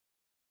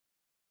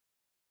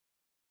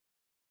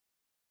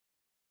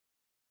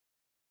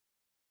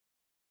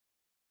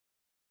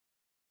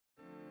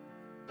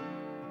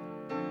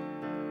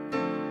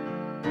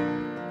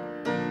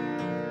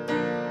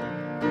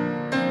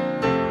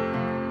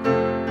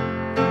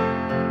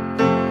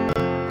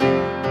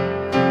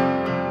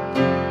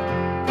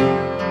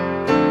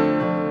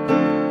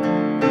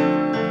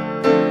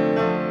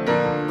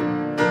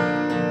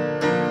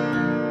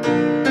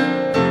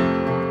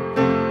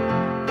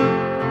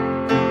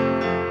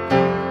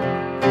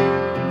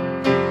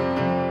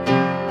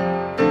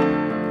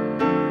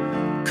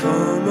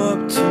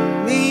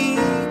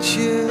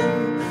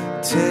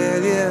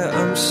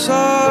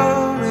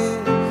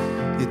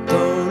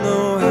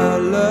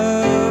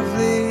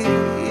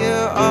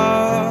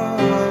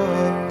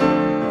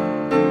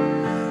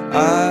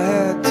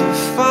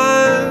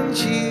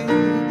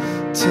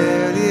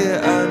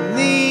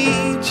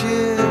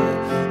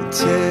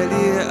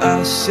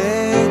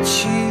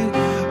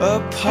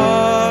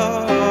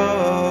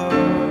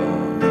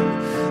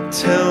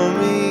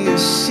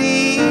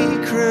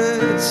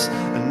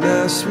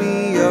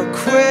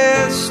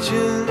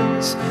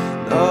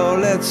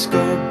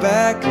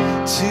back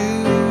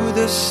to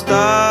the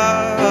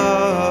start,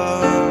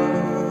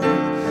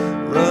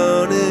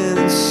 running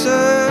in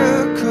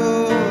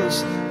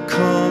circles,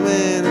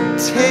 coming in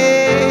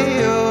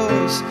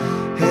tails,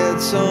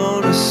 heads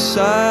on the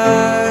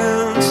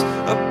sides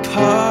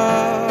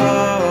apart.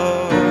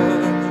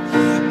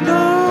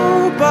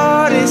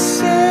 Nobody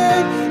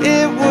said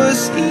it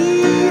was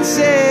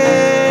easy.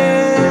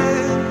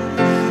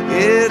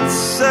 It's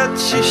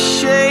such a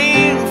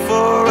shame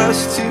for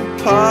us to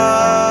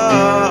part.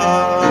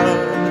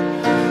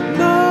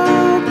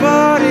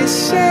 Nobody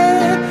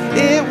said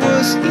it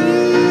was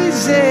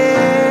easy.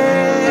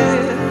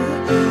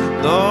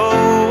 No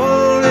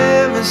one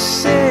ever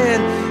said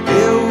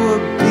it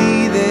would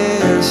be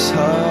this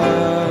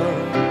hard.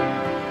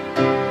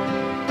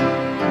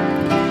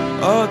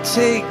 Oh,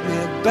 take me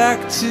back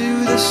to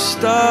the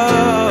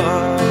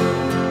start.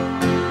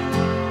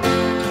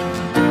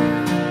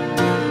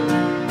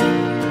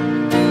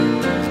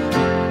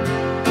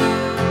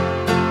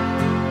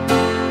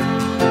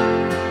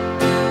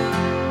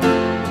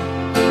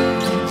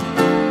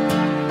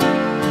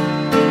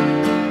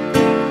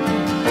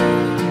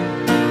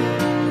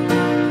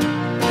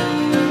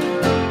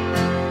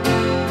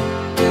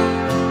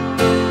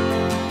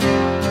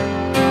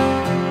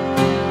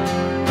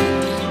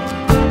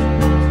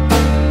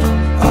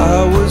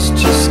 I was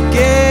just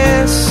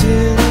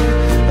guessing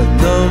at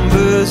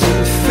numbers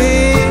and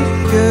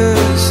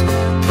figures,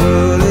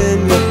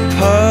 pulling the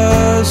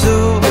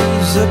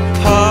puzzles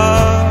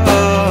apart.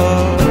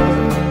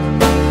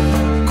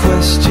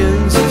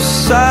 Questions of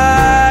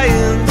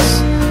science,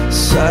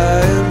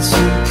 science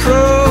and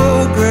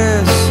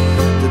progress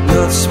did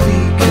not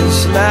speak as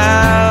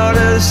loud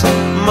as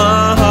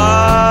my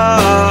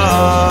heart.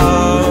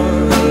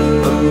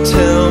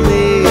 Tell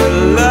me you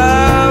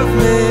love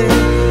me,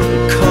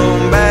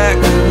 come back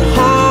and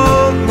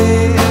haunt me.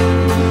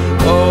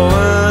 Oh,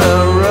 when I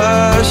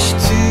rush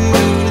to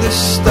the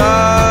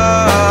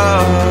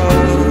start,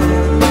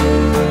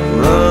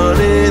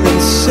 running in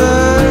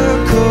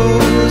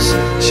circles,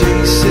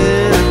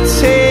 chasing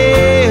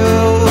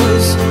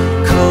tails,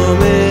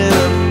 coming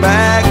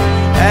back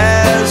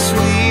as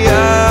we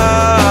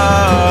are.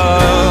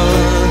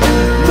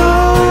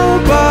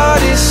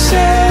 Nobody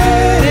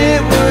said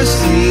it was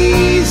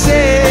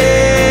easy.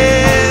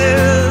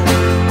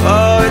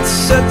 Oh, it's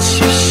such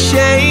a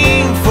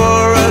shame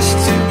for us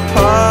to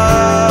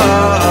part.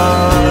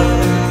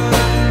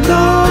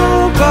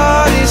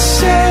 Nobody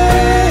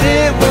said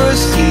it was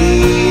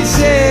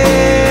easy.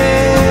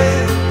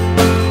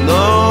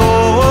 No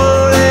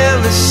one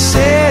ever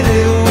said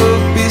it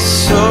would be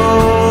so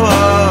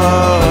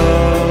hard.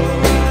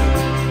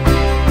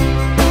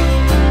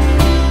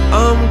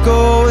 I'm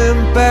going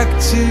back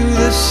to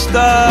the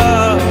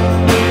start.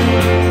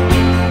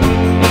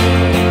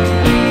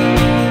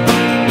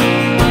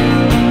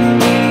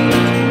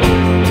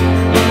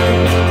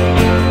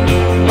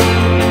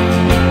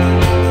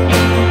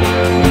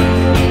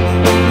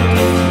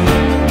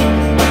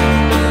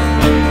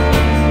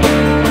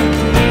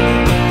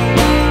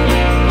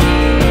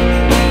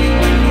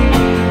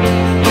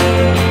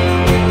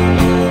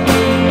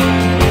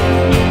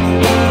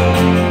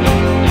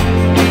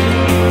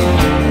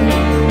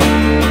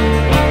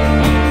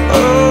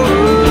 Oh,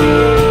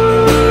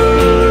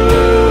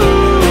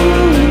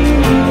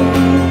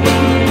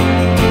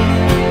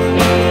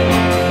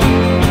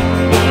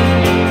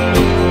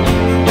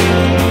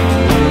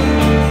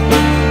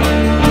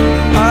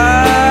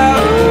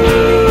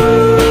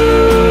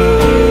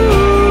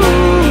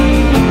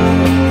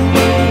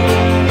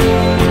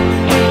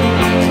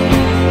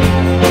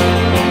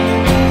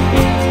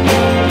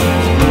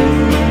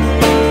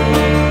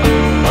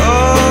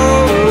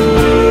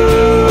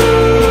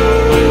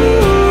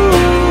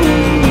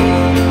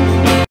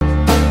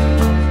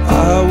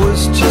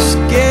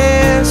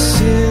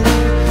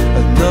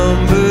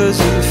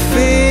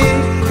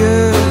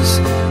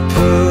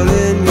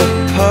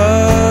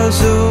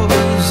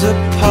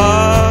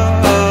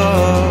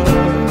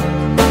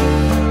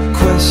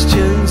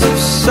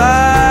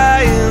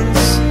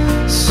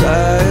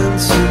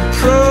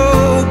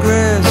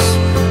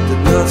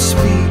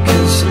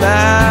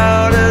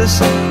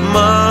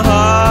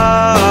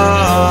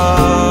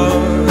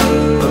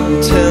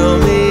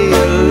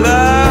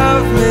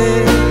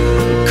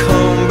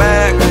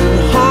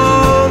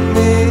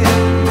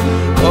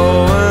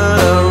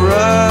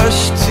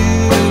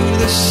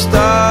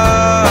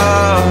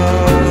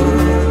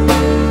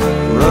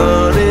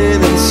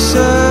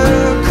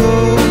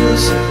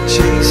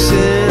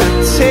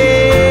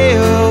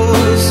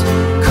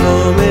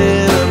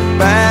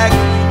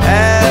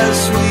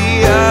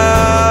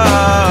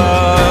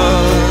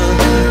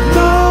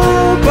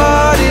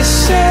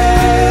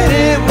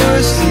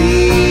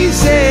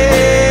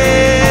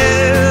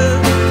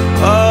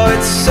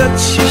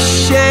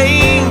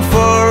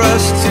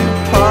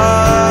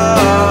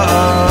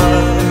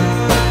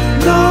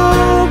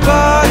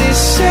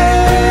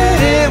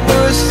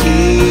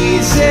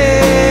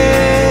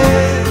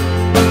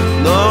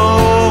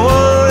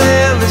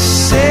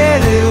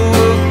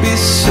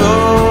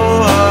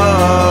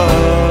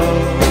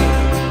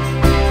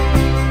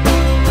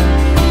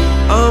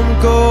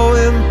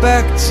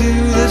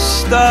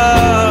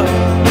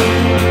 stars.